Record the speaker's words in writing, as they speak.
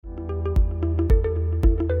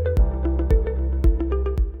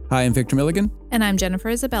Hi, I'm Victor Milligan. And I'm Jennifer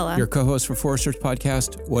Isabella. Your co-host for Forrester's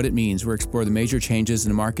podcast, What It Means. We explore the major changes in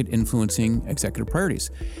the market influencing executive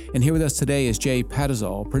priorities. And here with us today is Jay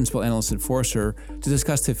Pattisall, Principal Analyst at Forrester, to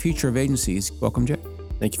discuss the future of agencies. Welcome, Jay.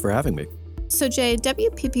 Thank you for having me. So, Jay,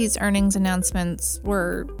 WPP's earnings announcements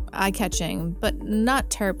were eye-catching, but not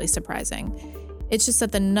terribly surprising. It's just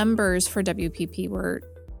that the numbers for WPP were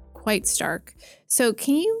quite stark. So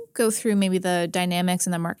can you go through maybe the dynamics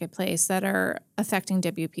in the marketplace that are affecting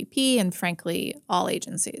WPP and, frankly, all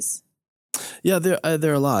agencies? Yeah, there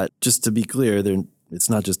are a lot. Just to be clear,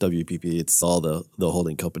 it's not just WPP, it's all the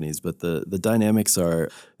holding companies. But the dynamics are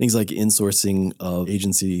things like insourcing of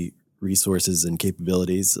agency resources and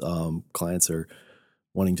capabilities. Clients are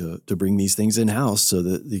wanting to bring these things in-house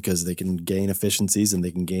because they can gain efficiencies and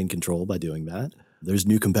they can gain control by doing that. There's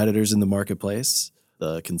new competitors in the marketplace.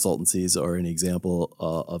 The consultancies are an example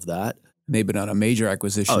of that. They've been on a major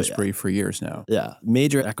acquisition spree for years now. Yeah,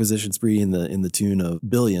 major acquisition spree in the tune of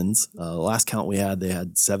billions. Last count we had, they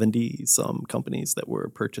had 70 some companies that were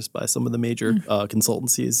purchased by some of the major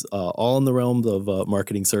consultancies, all in the realm of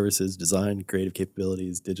marketing services, design, creative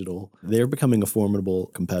capabilities, digital. They're becoming a formidable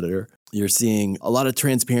competitor. You're seeing a lot of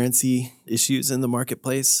transparency issues in the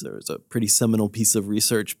marketplace. There was a pretty seminal piece of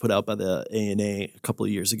research put out by the ANA a couple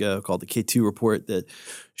of years ago called the K2 report that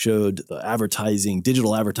showed the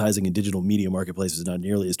digital advertising and digital media marketplace is not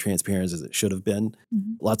nearly as transparent as it should have been.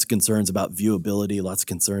 Mm-hmm. Lots of concerns about viewability, lots of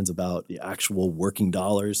concerns about the actual working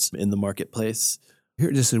dollars in the marketplace.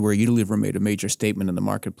 Here, this is where Unilever made a major statement in the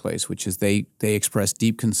marketplace, which is they expressed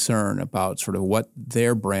deep concern about sort of what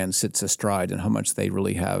their brand sits astride and how much they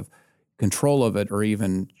really have control of it or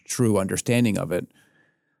even true understanding of it.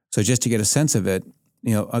 So just to get a sense of it,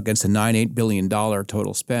 against a $9.8 billion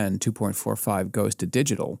total spend, 2.45 goes to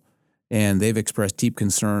digital. And they've expressed deep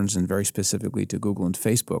concerns, and very specifically to Google and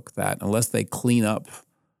Facebook, that unless they clean up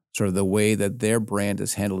sort of the way that their brand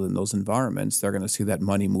is handled in those environments, they're going to see that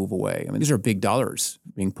money move away. I mean, these are big dollars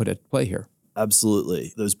being put at play here.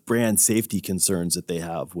 Absolutely. Those brand safety concerns that they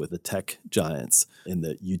have with the tech giants in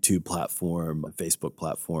the YouTube platform, Facebook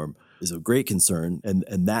platform is a great concern.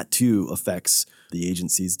 And that too affects the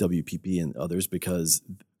agencies, WPP and others, because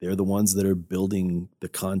they're the ones that are building the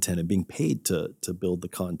content and being paid to build the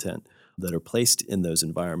content that are placed in those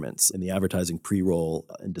environments, in the advertising pre-roll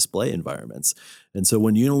and display environments. And so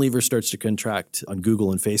when Unilever starts to contract on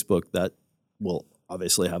Google and Facebook, that will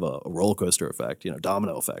obviously have a roller coaster effect,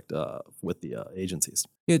 domino effect with the agencies.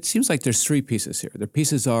 It seems like there's three pieces here. The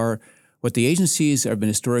pieces are what the agencies have been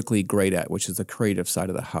historically great at, which is the creative side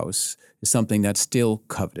of the house, is something that's still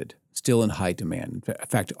coveted, still in high demand. In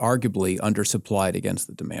fact, arguably undersupplied against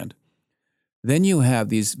the demand. Then you have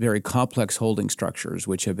these very complex holding structures,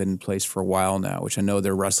 which have been in place for a while now, which I know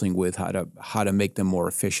they're wrestling with how to make them more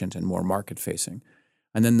efficient and more market-facing.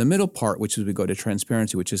 And then the middle part, which is we go to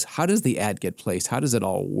transparency, which is how does the ad get placed? How does it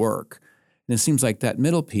all work? And it seems like that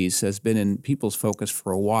middle piece has been in people's focus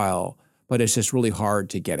for a while, but it's just really hard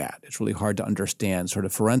to get at. It's really hard to understand sort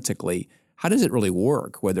of forensically. How does it really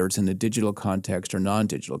work, whether it's in a digital context or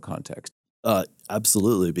non-digital context?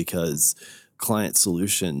 Absolutely, because client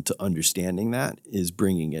solution to understanding that is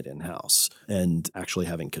bringing it in-house and actually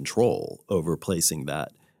having control over placing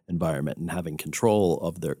that environment and having control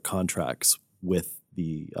of their contracts with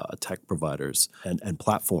the tech providers and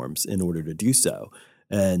platforms in order to do so.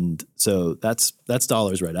 And so that's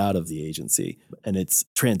dollars right out of the agency. And it's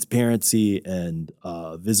transparency and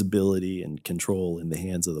visibility and control in the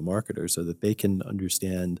hands of the marketer so that they can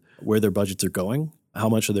understand where their budgets are going, how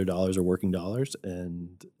much of their dollars are working dollars,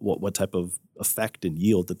 and what type of effect and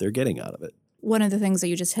yield that they're getting out of it. One of the things that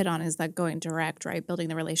you just hit on is that going direct, right? Building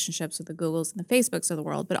the relationships with the Googles and the Facebooks of the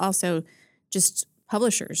world, but also just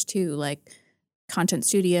publishers too, like content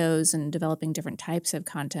studios and developing different types of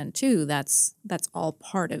content too. That's all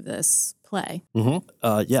part of this play.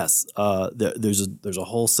 Mm-hmm. Yes. There's a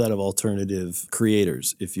whole set of alternative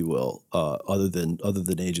creators, if you will, other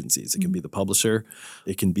than agencies. It can be the publisher.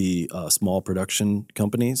 It can be small production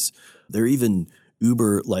companies. There are even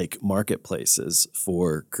Uber-like marketplaces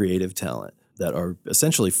for creative talent that are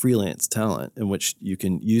essentially freelance talent in which you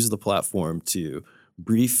can use the platform to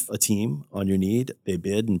brief a team on your need. They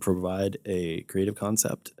bid and provide a creative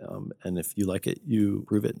concept. And if you like it, you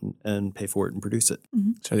prove it and pay for it and produce it.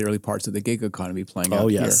 Mm-hmm. So the early parts of the gig economy playing out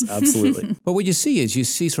here. Oh, yes, absolutely. But what you see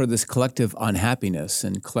sort of this collective unhappiness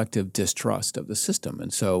and collective distrust of the system.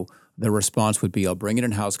 And so the response would be, I'll bring it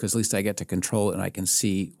in-house because at least I get to control it and I can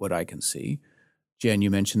see what I can see. Jen,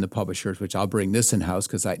 you mentioned the publishers, which I'll bring this in-house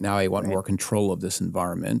because now I want more control of this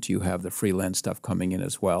environment. You have the freelance stuff coming in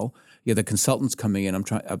as well. You have the consultants coming in,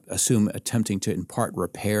 attempting to, in part,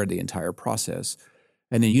 repair the entire process.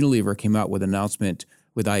 And then Unilever came out with an announcement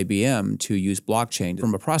with IBM to use blockchain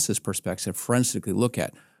from a process perspective, forensically look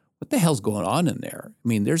at what the hell's going on in there. I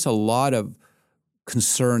mean, there's a lot of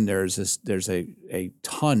concern. There's a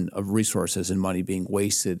ton of resources and money being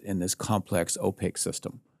wasted in this complex, opaque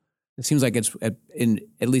system. It seems like it's at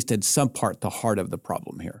least at some part the heart of the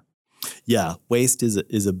problem here. Yeah, waste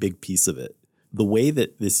is a big piece of it. The way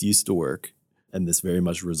that this used to work, and this very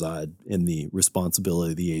much reside in the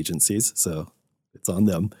responsibility of the agencies, so it's on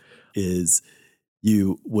them, is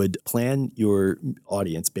you would plan your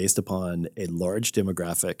audience based upon a large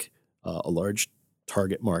demographic, a large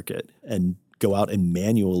target market, and go out and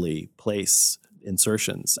manually place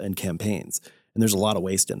insertions and campaigns. And there's a lot of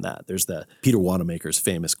waste in that. There's the Peter Wanamaker's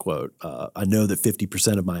famous quote, I know that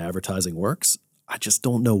 50% of my advertising works. I just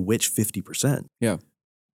don't know which 50%. Yeah.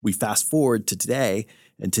 We fast forward to today,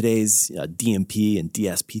 and today's DMP and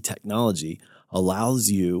DSP technology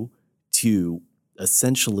allows you to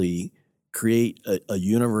essentially create a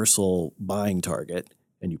universal buying target,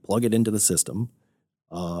 and you plug it into the system,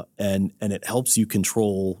 and it helps you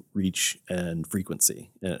control reach and frequency,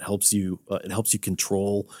 and it helps you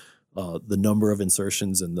control the number of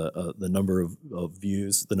insertions and the number of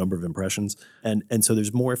views, the number of impressions, and so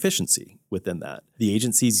there's more efficiency within that. The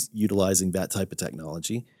agency's utilizing that type of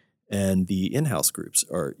technology, and the in-house groups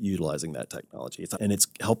are utilizing that technology, and it's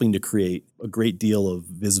helping to create a great deal of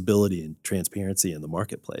visibility and transparency in the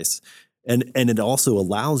marketplace. And it also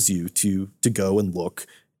allows you to go and look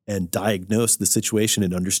and diagnose the situation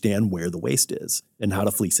and understand where the waste is and how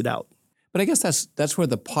to fleece it out. But I guess that's where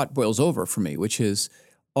the pot boils over for me, which is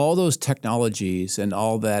all those technologies and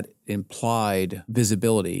all that implied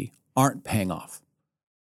visibility aren't paying off.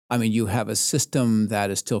 I mean, you have a system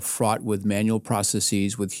that is still fraught with manual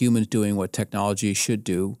processes, with humans doing what technology should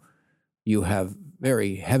do. You have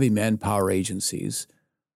very heavy manpower agencies.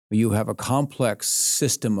 You have a complex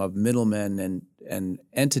system of middlemen and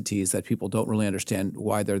entities that people don't really understand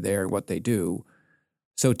why they're there, what they do.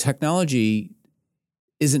 So technology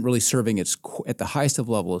isn't really serving its at the highest of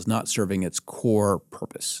level is not serving its core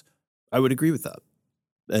purpose. I would agree with that.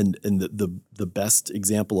 And the best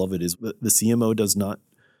example of it is the CMO does not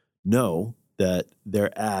know that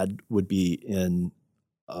their ad would be in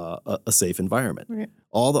a safe environment. Right.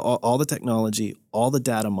 All the technology, all the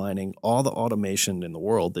data mining, all the automation in the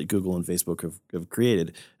world that Google and Facebook have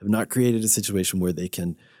created have not created a situation where they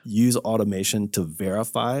can use automation to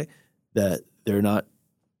verify that they're not,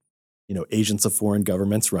 agents of foreign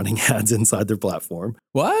governments running ads inside their platform.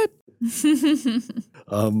 What?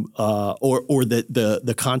 Or that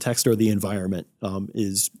the context or the environment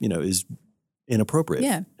is inappropriate.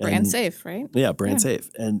 Yeah, brand safe, right? Yeah, brand safe.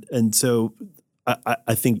 And so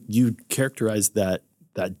I think you characterize that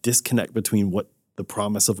disconnect between what the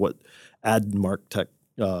promise of what ad mark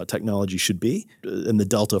technology should be and the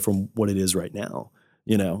delta from what it is right now.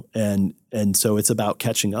 And so it's about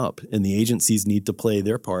catching up, and the agencies need to play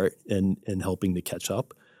their part in helping to catch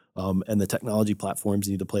up, and the technology platforms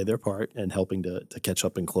need to play their part in helping to catch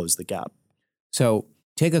up and close the gap. So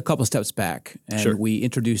take a couple steps back, and Sure. we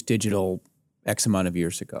introduced digital X amount of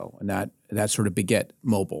years ago, and that sort of beget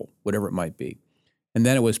mobile, whatever it might be. And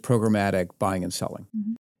then it was programmatic buying and selling.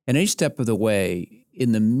 Mm-hmm. And each step of the way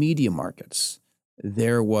in the media markets,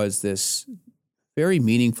 there was this very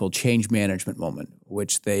meaningful change management moment,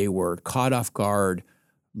 which they were caught off guard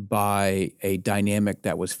by a dynamic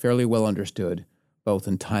that was fairly well understood, both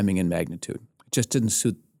in timing and magnitude. It just didn't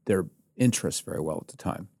suit their interests very well at the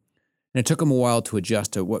time. And it took them a while to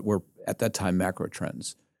adjust to what were, at that time, macro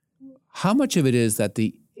trends. How much of it is that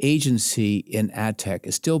the agency in ad tech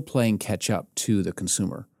is still playing catch up to the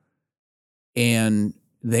consumer, and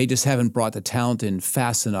they just haven't brought the talent in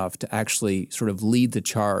fast enough to actually sort of lead the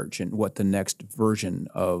charge in what the next version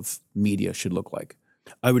of media should look like?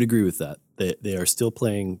 I would agree with that. They are still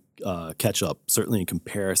playing catch up, certainly in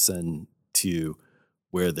comparison to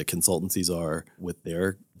where the consultancies are with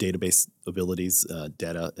their database abilities,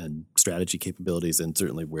 data and strategy capabilities, and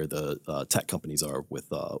certainly where the tech companies are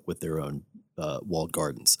with their own walled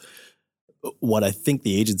gardens. What I think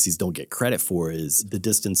the agencies don't get credit for is the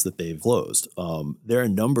distance that they've closed. There are a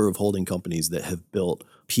number of holding companies that have built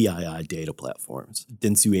PII data platforms.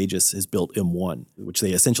 Dentsu Aegis has built M1, which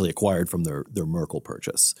they essentially acquired from their Merkle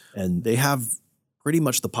purchase. And they have pretty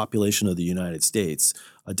much the population of the United States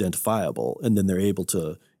identifiable, and then they're able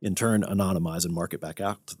to, in turn, anonymize and market back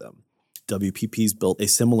out to them. WPP's built a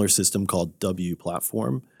similar system called W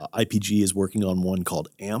Platform. IPG is working on one called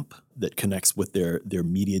AMP that connects with their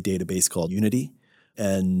media database called Unity.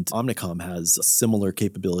 And Omnicom has similar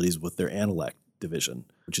capabilities with their Analyst division,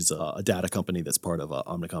 which is a data company that's part of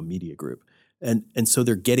Omnicom Media Group. And so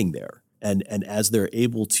they're getting there. And as they're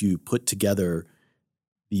able to put together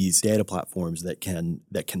these data platforms that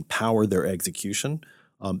can power their execution,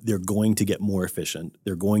 they're going to get more efficient,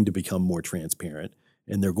 they're going to become more transparent,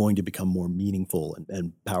 and they're going to become more meaningful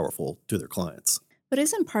and powerful to their clients. But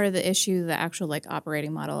isn't part of the issue the actual like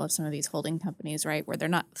operating model of some of these holding companies, right? Where they're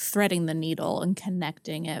not threading the needle and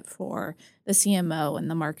connecting it for the CMO and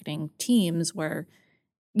the marketing teams, where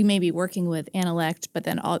you may be working with Analyst, but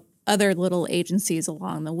then all other little agencies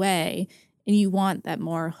along the way. And you want that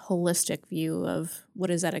more holistic view of what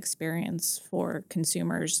is that experience for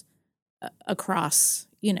consumers across,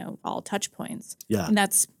 all touch points. Yeah. And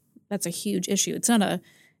that's a huge issue. It's not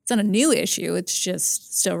a new issue. It's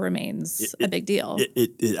just still remains a big deal.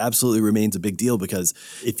 It absolutely remains a big deal, because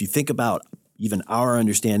if you think about even our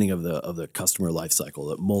understanding of the customer life cycle,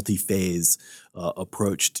 that multi-phase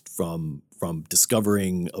approach from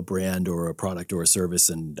discovering a brand or a product or a service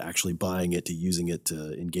and actually buying it, to using it,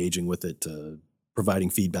 to engaging with it, to providing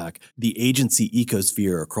feedback, the agency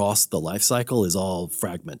ecosphere across the life cycle is all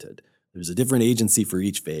fragmented. There's a different agency for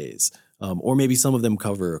each phase. Or maybe some of them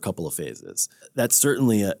cover a couple of phases. That's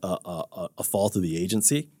certainly a fault of the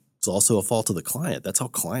agency. It's also a fault of the client. That's how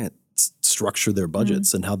clients structure their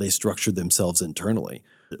budgets and how they structure themselves internally.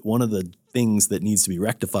 One of the things that needs to be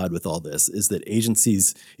rectified with all this is that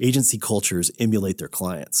agency cultures emulate their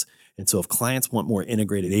clients. And so if clients want more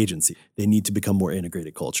integrated agency, they need to become more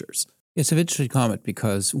integrated cultures. It's an interesting comment,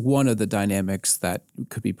 because one of the dynamics that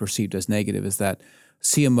could be perceived as negative is that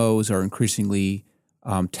CMOs are increasingly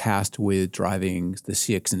tasked with driving the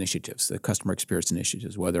CX initiatives, the customer experience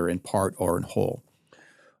initiatives, whether in part or in whole.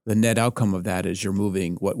 The net outcome of that is you're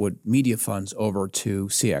moving what would media funds over to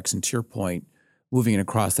CX, and to your point, moving it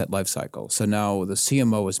across that life cycle. So now the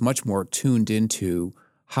CMO is much more tuned into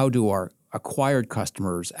how do our acquired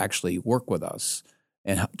customers actually work with us,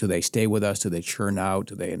 and do they stay with us? Do they churn out?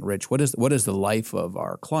 Do they enrich? What is the life of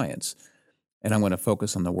our clients? And I'm going to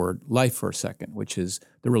focus on the word life for a second, which is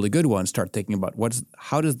the really good one. Start thinking about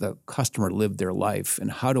how does the customer live their life,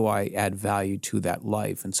 and how do I add value to that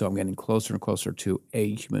life? And so I'm getting closer and closer to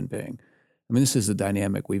a human being. I mean, this is a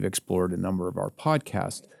dynamic we've explored in a number of our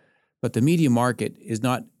podcasts, but the media market is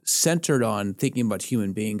not centered on thinking about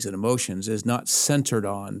human beings and emotions, is not centered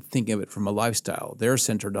on thinking of it from a lifestyle. They're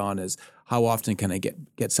centered on is how often can I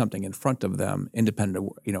get something in front of them,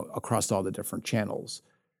 independent of, across all the different channels.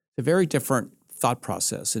 A very different thought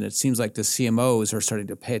process. And it seems like the CMOs are starting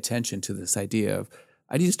to pay attention to this idea of,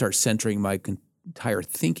 I need to start centering my entire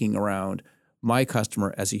thinking around my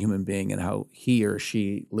customer as a human being and how he or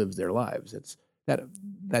she lives their lives. It's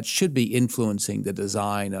that should be influencing the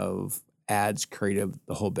design of ads, creative,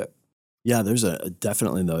 the whole bit. Yeah, there's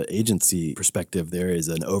definitely in the agency perspective, there is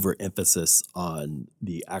an overemphasis on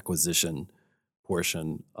the acquisition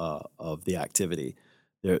portion of the activity.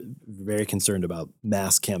 They're very concerned about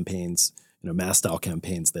mass campaigns, mass style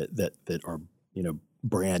campaigns that are,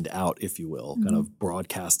 brand out, if you will, kind of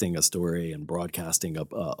broadcasting a story and broadcasting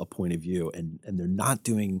a point of view. And they're not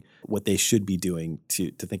doing what they should be doing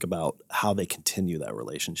to think about how they continue that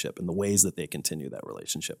relationship and the ways that they continue that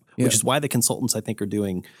relationship, which is why the consultants, I think, are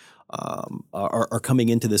doing are coming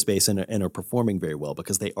into this space and are performing very well,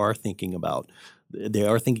 because they are thinking about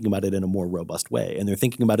it in a more robust way, and they're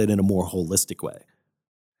thinking about it in a more holistic way.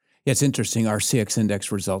 Yeah, it's interesting. Our CX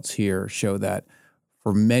index results here show that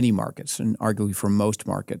for many markets, and arguably for most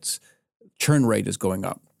markets, churn rate is going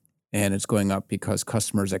up. And it's going up because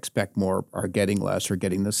customers expect more, are getting less, or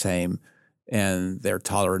getting the same, and their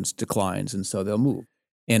tolerance declines, and so they'll move.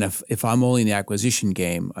 And if I'm only in the acquisition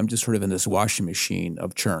game, I'm just sort of in this washing machine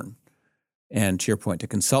of churn. And to your point, the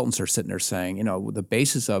consultants are sitting there saying, the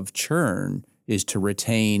basis of churn is to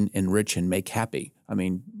retain, enrich, and make happy. I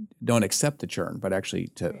mean, don't accept the churn, but actually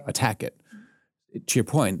to attack it. To your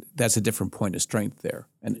point, that's a different point of strength there.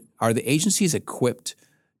 And are the agencies equipped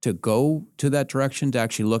to go to that direction, to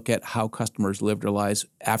actually look at how customers live their lives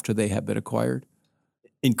after they have been acquired?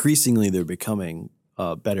 Increasingly, they're becoming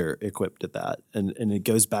better equipped at that. And it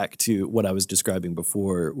goes back to what I was describing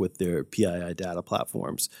before with their PII data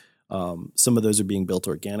platforms. Some of those are being built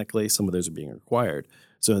organically. Some of those are being acquired.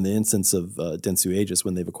 So in the instance of Dentsu Aegis,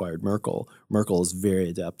 when they've acquired Merkle is very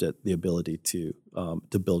adept at the ability to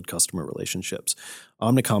build customer relationships.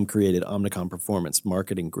 Omnicom created Omnicom Performance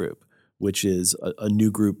Marketing Group, which is a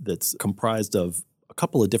new group that's comprised of a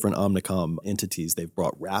couple of different Omnicom entities. They've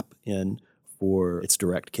brought RAP in for its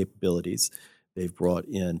direct capabilities. They've brought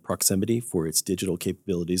in Proximity for its digital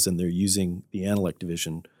capabilities, and they're using the Analyst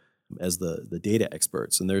division as the data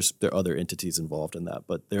experts. And there are other entities involved in that,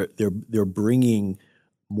 but they're bringing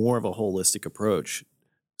more of a holistic approach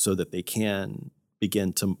so that they can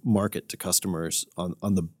begin to market to customers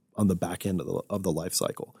on the on the back end of the life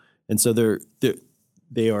cycle. And so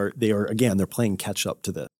they are again, they're playing catch up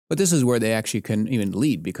to this. But this is where they actually can even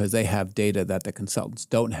lead, because they have data that the consultants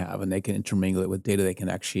don't have, and they can intermingle it with data they can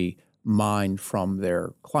actually mine from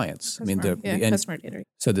their clients. Customer data.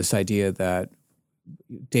 So this idea that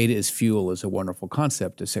data is fuel is a wonderful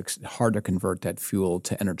concept. It's hard to convert that fuel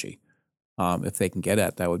to energy. If they can get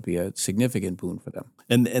at that, would be a significant boon for them.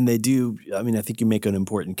 And they do. I mean, I think you make an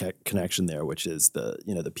important connection there, which is the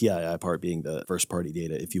PII part being the first party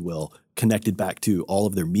data, if you will, connected back to all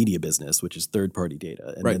of their media business, which is third party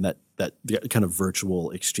data, and then that kind of virtual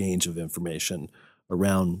exchange of information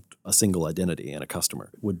around a single identity and a customer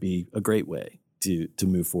would be a great way to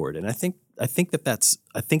move forward. And I think that's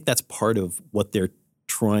part of what they're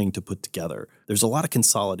trying to put together. There's a lot of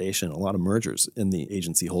consolidation, a lot of mergers in the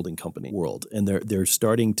agency holding company world, and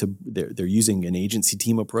they're using an agency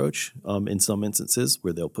team approach in some instances,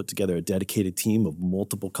 where they'll put together a dedicated team of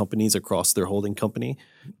multiple companies across their holding company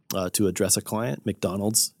to address a client.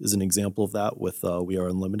 McDonald's is an example of that with We Are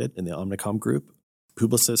Unlimited in the Omnicom group.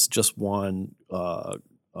 Publicis just won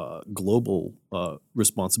global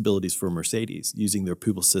responsibilities for Mercedes using their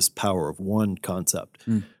Publicis Power of One concept.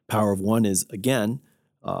 Power of One is, again,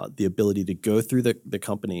 the ability to go through the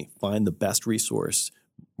company, find the best resource,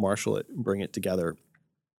 marshal it, and bring it together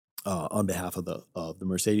on behalf of the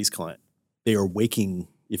Mercedes client. They are waking,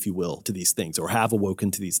 if you will, to these things, or have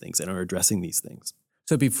awoken to these things and are addressing these things.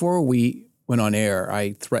 So before we went on air,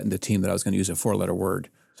 I threatened the team that I was going to use a 4-letter word.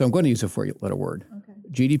 So I'm going to use a 4-letter word.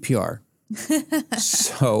 Okay. GDPR.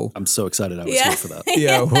 So I'm so excited I was here for that.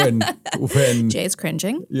 Yeah, when Jay's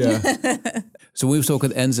cringing. Yeah. So we spoke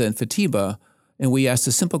with Enza and Fatiba, and we asked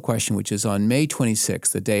a simple question, which is on May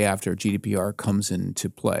 26th, the day after GDPR comes into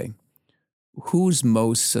play, who's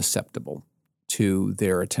most susceptible to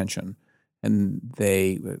their attention? And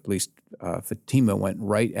they, at least Fatima, went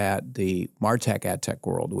right at the MarTech ad tech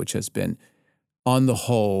world, which has been, on the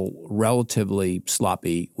whole, relatively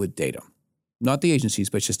sloppy with data. Not the agencies,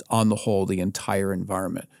 but just on the whole, the entire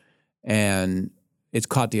environment. And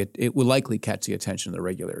it will likely catch the attention of the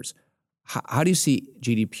regulators. How do you see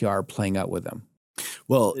GDPR playing out with them?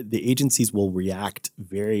 Well, the agencies will react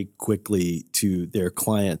very quickly to their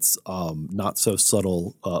clients' not so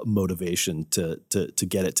subtle motivation to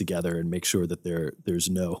get it together and make sure that there's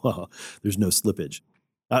no slippage.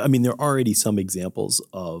 I mean, there are already some examples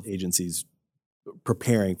of agencies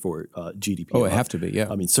preparing for GDPR. Oh, it have to be, yeah.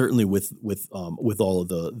 I mean, certainly with all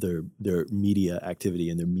of their media activity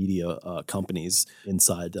and their media companies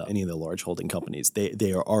inside any of the large holding companies,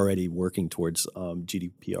 they are already working towards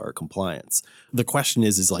GDPR compliance. The question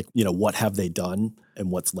is like, what have they done and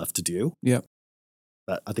what's left to do? Yeah.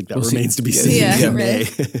 I think that remains to be seen. Yeah,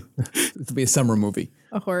 right. It'll be a summer movie.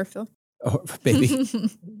 A horror film. Oh, baby. I'm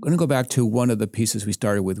going to go back to one of the pieces we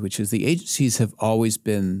started with, which is the agencies have always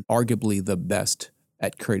been arguably the best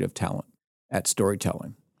at creative talent, at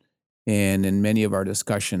storytelling. And in many of our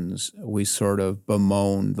discussions, we sort of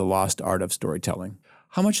bemoan the lost art of storytelling.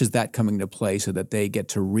 How much is that coming to play so that they get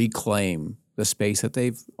to reclaim the space that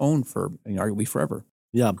they've owned for arguably forever?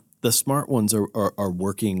 Yeah, the smart ones are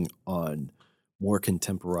working on more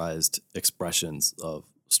contemporized expressions of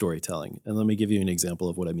storytelling. And let me give you an example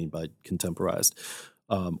of what I mean by contemporized.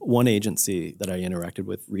 One agency that I interacted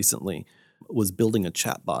with recently was building a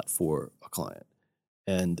chatbot for a client.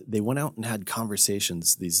 And they went out and had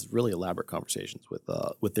conversations, these really elaborate conversations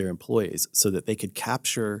with their employees so that they could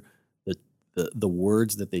capture the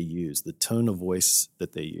words that they use, the tone of voice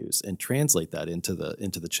that they use, and translate that into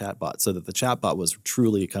the chatbot so that the chatbot was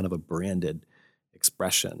truly kind of a branded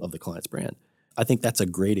expression of the client's brand. I think that's a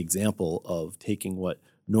great example of taking what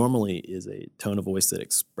normally is a tone of voice that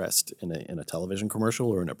expressed in a television commercial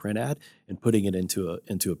or in a print ad and putting it into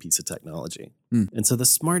a piece of technology. And so the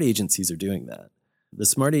smart agencies are doing that. The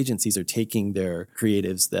smart agencies are taking their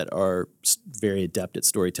creatives that are very adept at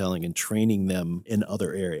storytelling and training them in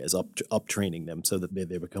other areas, up training them so that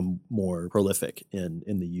they become more prolific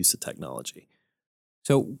in the use of technology.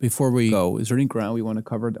 So before we go, is there any ground we want to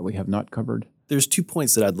cover that we have not covered? There's 2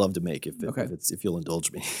 points that I'd love to make if you'll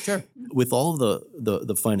indulge me. Sure. With all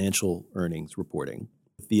the financial earnings reporting,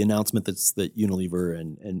 the announcement that Unilever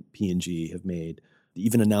and P&G have made,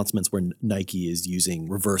 even announcements where Nike is using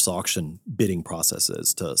reverse auction bidding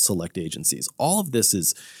processes to select agencies. All of this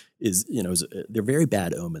is they're very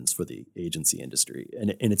bad omens for the agency industry,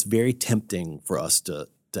 and it's very tempting for us to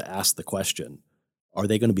ask the question: are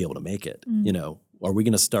they going to be able to make it? Are we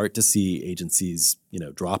going to start to see agencies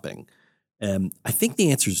dropping? And I think the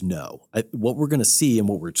answer is no. What we're going to see and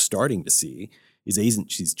what we're starting to see is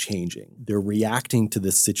agencies changing. They're reacting to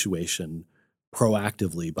this situation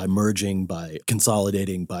proactively by merging, by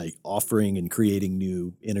consolidating, by offering and creating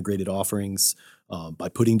new integrated offerings, by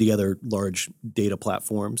putting together large data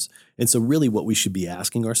platforms. And so really what we should be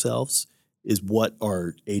asking ourselves is what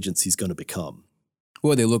are agencies going to become?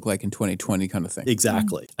 What they look like in 2020 kind of thing.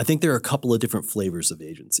 Exactly. I think there are a couple of different flavors of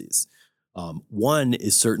agencies. One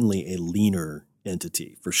is certainly a leaner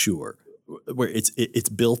entity for sure, where it's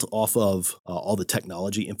built off of all the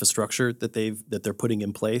technology infrastructure that they're putting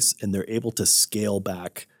in place, and they're able to scale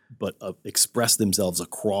back but express themselves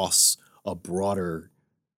across a broader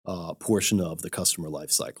portion of the customer life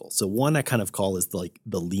cycle. So one I kind of call is like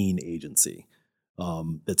the lean agency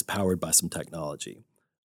that's powered by some technology.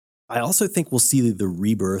 I also think we'll see the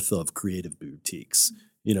rebirth of creative boutiques.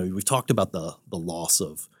 You know, we've talked about the loss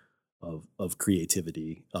of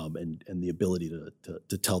creativity and the ability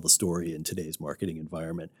to tell the story in today's marketing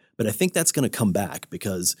environment. But I think that's going to come back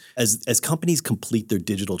because as companies complete their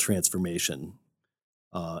digital transformation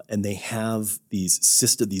and they have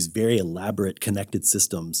these very elaborate connected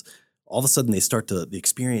systems, all of a sudden the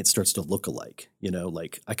experience starts to look alike. You know,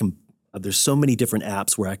 like there's so many different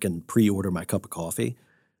apps where I can pre-order my cup of coffee.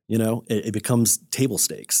 You know, it becomes table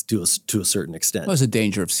stakes to a certain extent. Well, it's the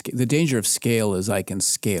danger of scale. The danger of scale is I can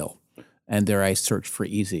scale, and there I search for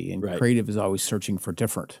easy. And creative is always searching for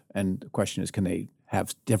different. And the question is, can they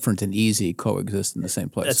have different and easy coexist in the same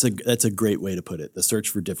place? That's a great way to put it. The search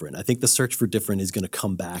for different. I think the search for different is going to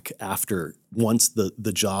come back once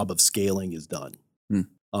the job of scaling is done.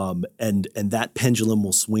 And that pendulum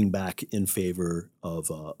will swing back in favor of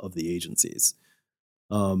the agencies.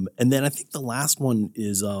 And then I think the last one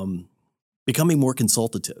is becoming more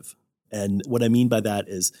consultative. And what I mean by that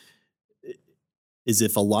is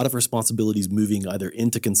if a lot of responsibility is moving either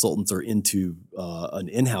into consultants or into an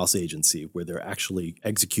in-house agency where they're actually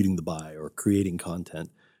executing the buy or creating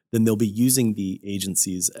content, then they'll be using the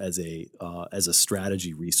agencies as a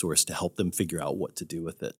strategy resource to help them figure out what to do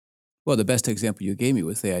with it. Well, the best example you gave me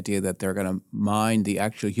was the idea that they're going to mine the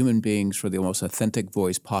actual human beings for the most authentic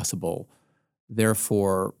voice possible.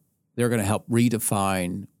 Therefore, they're going to help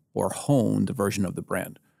redefine or hone the version of the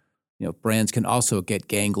brand. You know, brands can also get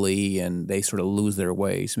gangly and they sort of lose their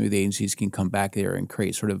way. So maybe the agencies can come back there and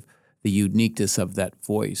create sort of the uniqueness of that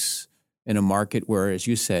voice in a market where, as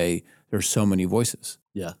you say, there's so many voices.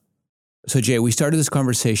 Yeah. So, Jay, we started this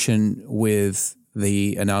conversation with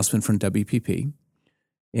the announcement from WPP,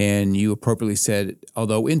 and you appropriately said,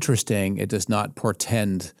 although interesting, it does not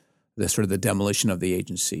portend the sort of the demolition of the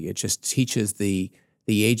agency. It just teaches the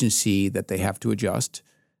agency that they have to adjust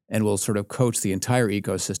and will sort of coach the entire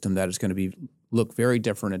ecosystem that is going to look very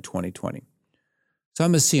different in 2020. So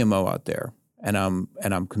I'm a CMO out there, and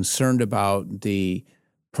I'm concerned about the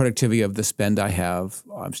productivity of the spend I have.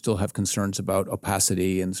 I still have concerns about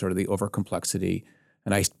opacity and sort of the overcomplexity,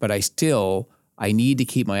 but I need to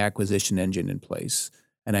keep my acquisition engine in place.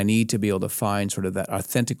 And I need to be able to find sort of that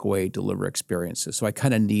authentic way to deliver experiences. So I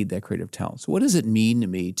kind of need that creative talent. So what does it mean to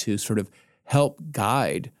me to sort of help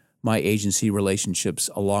guide my agency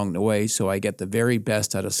relationships along the way so I get the very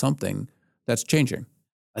best out of something that's changing?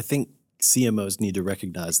 I think CMOs need to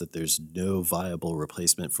recognize that there's no viable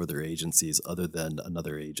replacement for their agencies other than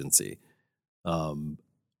another agency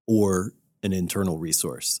or an internal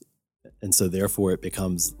resource. And so therefore it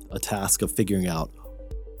becomes a task of figuring out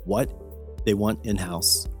what they want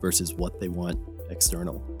in-house versus what they want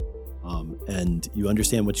external. And you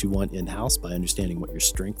understand what you want in-house by understanding what your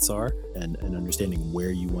strengths are and understanding where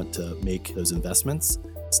you want to make those investments.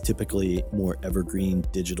 It's typically more evergreen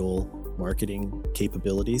digital marketing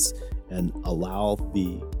capabilities and allow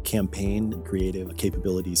the campaign and creative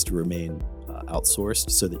capabilities to remain outsourced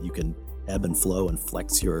so that you can ebb and flow and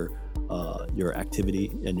flex your activity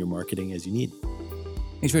and your marketing as you need.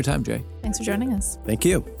 Thanks for your time, Jay. Thanks for joining us. Thank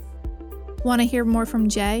you. Want to hear more from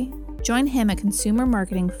Jay? Join him at Consumer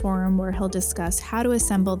Marketing Forum, where he'll discuss how to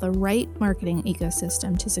assemble the right marketing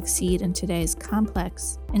ecosystem to succeed in today's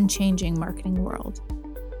complex and changing marketing world.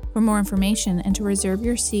 For more information and to reserve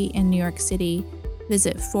your seat in New York City,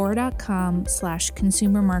 visit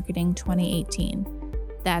forr.com/consumermarketing2018.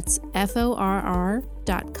 That's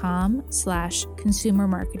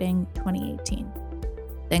forr.com/consumermarketing2018.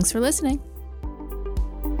 Thanks for listening.